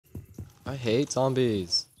I hate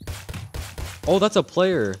zombies. Oh, that's a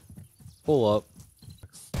player. Pull up.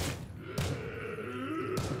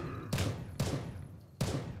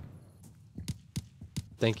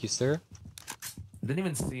 Thank you, sir. I didn't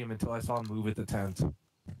even see him until I saw him move at the tent.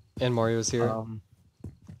 And Mario's here.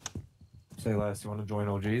 Say less. You want to join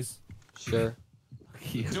OGs? Sure.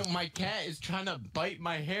 Dude, my cat is trying to bite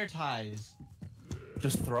my hair ties.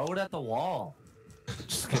 Just throw it at the wall.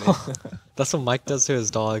 Just kidding. That's what Mike does to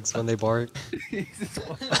his dogs when they bark.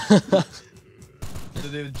 So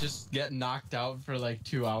they would just get knocked out for like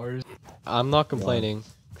 2 hours. I'm not complaining,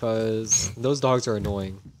 because those dogs are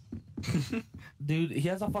annoying. Dude, he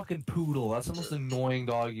has a fucking poodle. That's the most annoying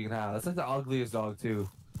dog you can have. That's like the ugliest dog, too.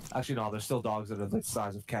 Actually, no, there's still dogs that are like the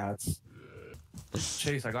size of cats.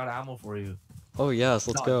 Chase, I got ammo for you. Oh, yes,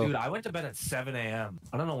 let's go. Dude, I went to bed at 7 a.m.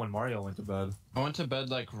 I don't know when Mario went to bed. I went to bed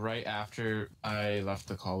like right after I left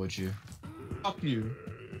the call with you. Fuck you.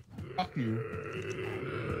 Fuck you.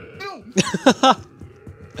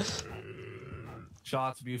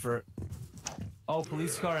 Shots, Buford. Oh,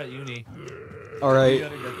 police car at uni. Alright.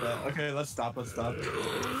 Gotta get that. Okay, let's stop.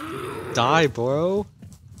 Die, bro.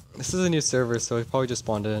 This is a new server, so he probably just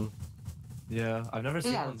spawned in. Yeah, I've never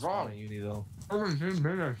seen one spawn at uni, though.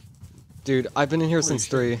 Dude, I've been in here since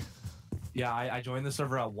 3. Yeah, I joined the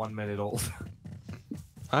server at 1 minute old.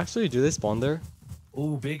 Actually, do they spawn there?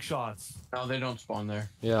 Ooh, big shots. No, they don't spawn there.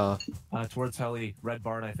 Yeah. Towards heli. Red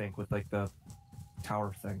barn, I think, with like the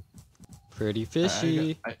tower thing. Pretty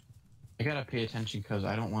fishy. I gotta pay attention because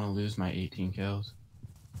I don't want to lose my 18 kills.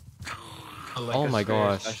 Like Oh my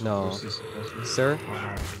gosh, no. Sir?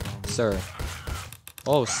 Sir.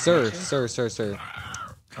 Oh, sir.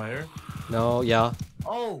 Fire? No, yeah.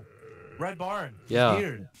 Oh! Red barn. Yeah.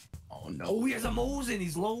 Weird. Oh no. Oh, he has a mosin.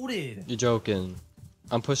 He's loaded. You're joking.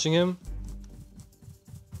 I'm pushing him.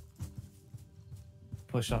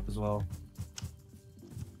 Push up as well.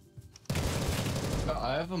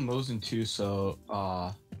 I have a mosin too, so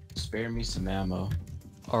spare me some ammo.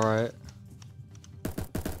 Alright.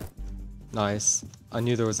 Nice. I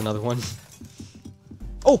knew there was another one.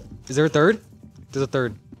 Oh! Is there a third? There's a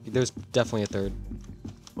third. There's definitely a third.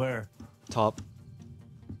 Where? Top.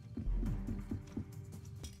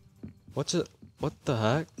 What the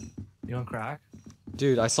heck? You on crack?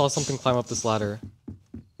 Dude, I saw something climb up this ladder.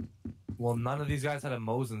 Well, none of these guys had a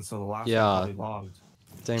mosin, so the last one Yeah. probably logged.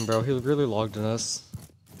 Dang, bro, he really logged in us.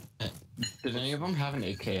 Did any of them have an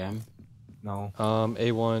AKM? No.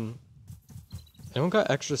 A1. Anyone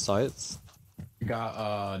got extra sights?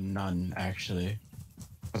 Got none actually,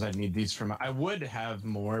 because I need these for my. I would have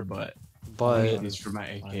more, but I But need these for my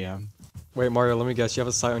AKM. wait, Mario, let me guess. You have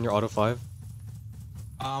a sight on your auto 5?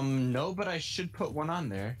 No, but I should put one on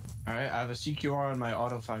there. All right, I have a CQR on my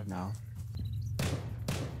auto 5 now.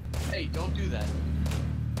 Hey, don't do that.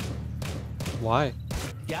 Why?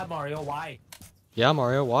 Yeah, Mario, why? Yeah,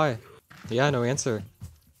 Mario, why? Yeah, no answer.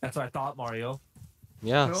 That's what I thought, Mario.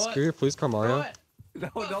 Yeah, You know screw your police car, Mario. No,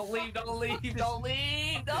 don't leave, don't leave, don't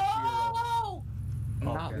leave, no! I'm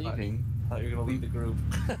not Okay, leaving. I thought you were gonna leave the group.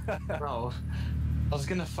 Bro, I was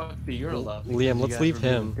gonna fuck the Euro up. Liam, let's leave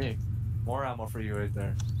him. More ammo for you right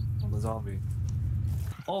there. On the zombie.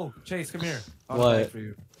 Oh, Chase, come here. I found a What? bag for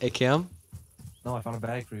you. AKM? No, I found a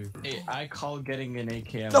bag for you. Hey, I call getting an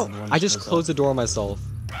AKM. No! when one I just shows closed the door on myself.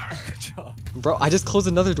 Good job. Bro, I just closed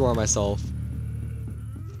another door on myself.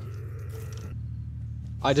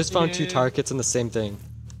 I just found 2 Yeah. tire kits in the same thing. up.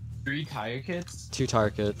 3 tire kits. 2 tire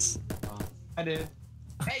kits. I did.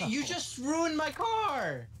 Hey, you just ruined my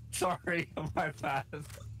car. Sorry, my bad.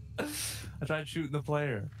 I tried shooting the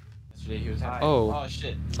player. Yesterday he was high. Oh. Oh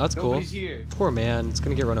shit. That's cool. Nobody's here. Poor man, it's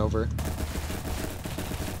gonna get run over.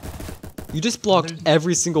 You just blocked There's-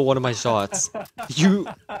 every single one of my shots.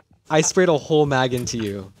 I sprayed a whole mag into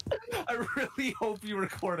you. I really hope you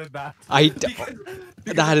recorded that. That I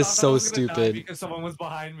is thought so I was gonna die stupid. Because someone was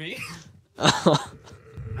behind me.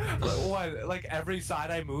 What? Like every side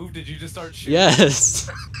I moved, did you just start shooting? Yes!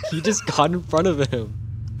 You just got in front of him.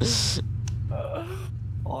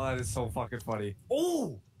 Oh, that is so fucking funny.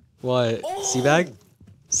 Oh! What? Oh! Seabag?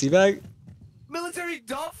 Seabag? Military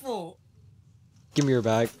duffel! Give me your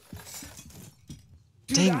bag.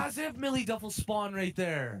 Dude, Dang. as if Millie Duffel spawned right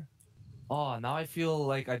there. Oh, now I feel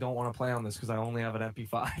like I don't want to play on this because I only have an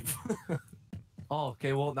MP5. Oh,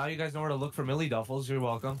 okay, well, now you guys know where to look for Millie Duffels. You're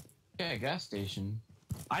welcome. Yeah, gas station.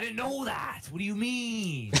 I didn't know that! What do you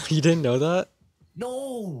mean? You didn't know that?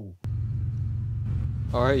 No!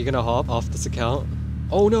 Alright, you gonna hop off this account?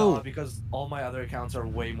 Oh no! Because all my other accounts are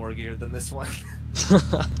way more geared than this one.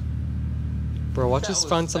 Bro, watch That us was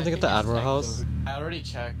find something at the second Admiral check, house. though. I already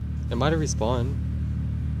checked. It might have respawned.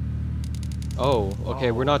 Oh,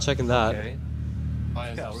 okay, we're Oh, not checking that. Okay. Why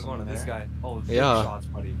is Yeah, there we're going to someone this there? guy. Oh, Yeah. shots,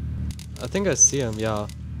 buddy. I think I see him, yeah.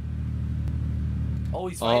 Oh,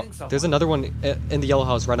 he's Oh, fighting someone. there's another one in the yellow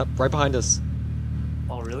house right behind us.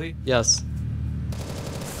 Oh, really? Yes.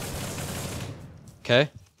 Okay.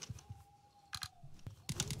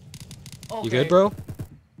 Okay. You good, bro?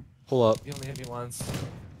 Hold up. You only hit me once.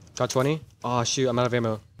 Got 20? Oh, shoot, I'm out of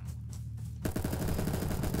ammo.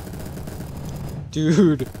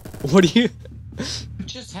 Dude, what do you... What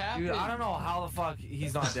just happened? Dude, I don't know how the fuck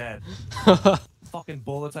he's not dead. Fucking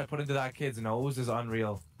bullets I put into that kid's nose is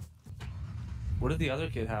unreal. What did the other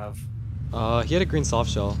kid have? He had a green soft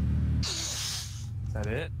shell. Is that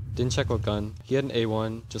it? Didn't check what gun. He had an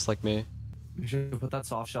A1, just like me. You should put that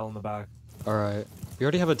soft shell in the back. Alright. We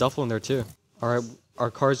already have a duffel in there, too. Alright,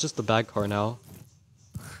 our car is just the bag car now.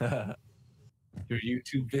 Your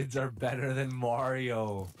YouTube vids are better than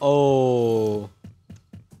Mario. Oh.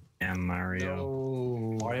 Damn, Mario.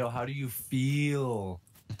 No. Mario, how do you feel?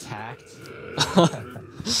 Attacked.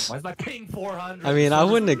 Why is my ping 400? I mean, I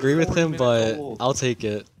It's wouldn't agree with 40 him, but minutes old. I'll take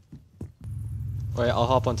it. Wait, I'll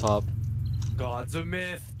hop on top. God's a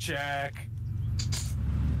myth, check.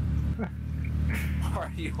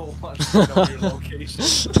 Mario wants to know your location.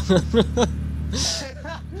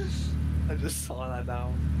 I just saw that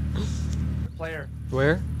now. Player,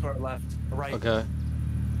 Where? to our left, right. Okay.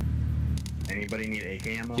 Anybody need AK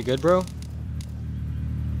ammo? You good, bro?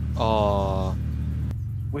 Aw.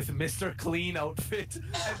 With Mr. Clean outfit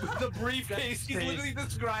and with the briefcase. He's literally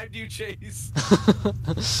described you, Chase.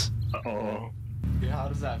 Uh-oh. Dude, how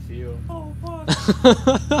does that feel? Oh, fuck.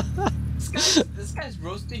 This guy's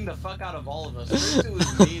roasting the fuck out of all of us. First it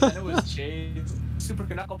was me, then it was Chase. Super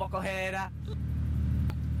knuckle bucklehead.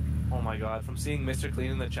 Oh my god, from seeing Mr.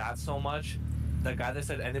 Clean in the chat so much, the guy that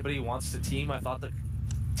said anybody wants to team, I thought the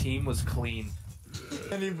team was clean.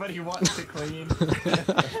 Anybody wants to clean?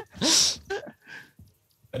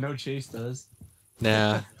 I know Chase does.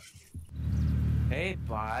 Nah. Hey,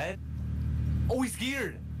 bud. Oh, he's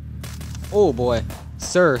geared. Oh boy.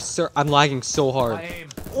 Sir, I'm lagging so My hard. aim.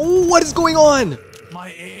 Oh, what is going on?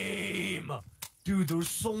 My aim. Dude, there's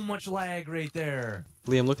so much lag right there.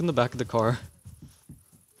 Liam, look in the back of the car.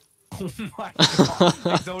 Oh my god.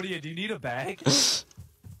 Exodia, do you need a bag?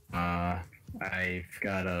 I've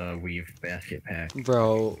got a weave basket pack.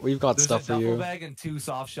 Bro, we've got There's stuff a for duffel you. bag and 2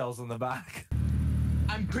 soft shells in the back.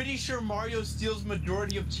 I'm pretty sure Mario steals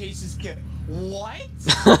majority of Chase's kill. What?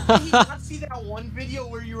 Did he not see that one video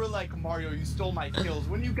where you were like, Mario, you stole my kills?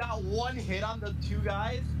 When you got one hit on the 2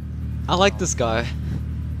 guys? I like this guy.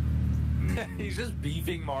 He's just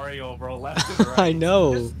beefing Mario, bro, left and right. I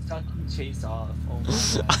know. Just sucking Chase off. Oh my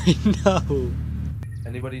god. I know.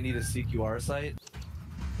 Anybody need a CQR site?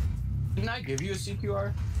 Didn't I give you a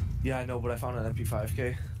CQR? Yeah, I know, but I found an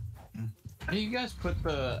MP5K. How do you guys put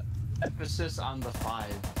the emphasis on the 5?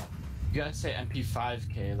 You guys say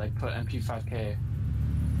MP5K, like put MP5K.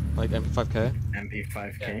 Like MP5K?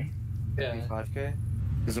 MP5K? Yeah. MP5K?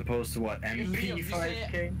 As opposed to what? Liam, you say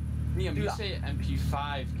MP5K? Liam, Dude, you say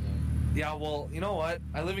MP5K. Yeah, well, you know what?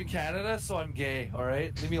 I live in Canada, so I'm gay,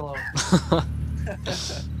 alright? Leave me alone.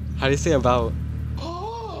 How do you say about? What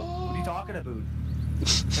are you talking about?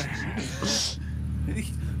 What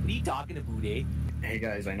are you talking about, eh? Hey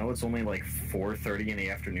guys, I know it's only like 4:30 in the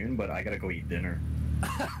afternoon, but I gotta go eat dinner. Oh,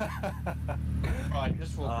 I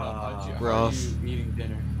just woke up. How Rough. are you eating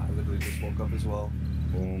dinner? I literally just woke up as well.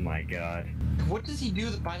 Oh my god. What does he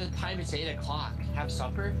do by the time it's 8 o'clock? Have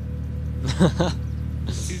supper?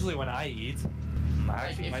 It's usually when I eat. I Like,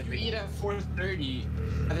 actually if might you be- eat at 4:30,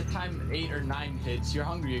 by the time 8 or 9 hits, you're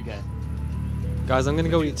hungry again. Guys, I'm gonna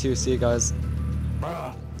go eat too. See you guys.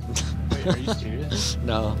 Bruh. Wait, are you serious?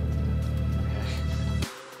 No.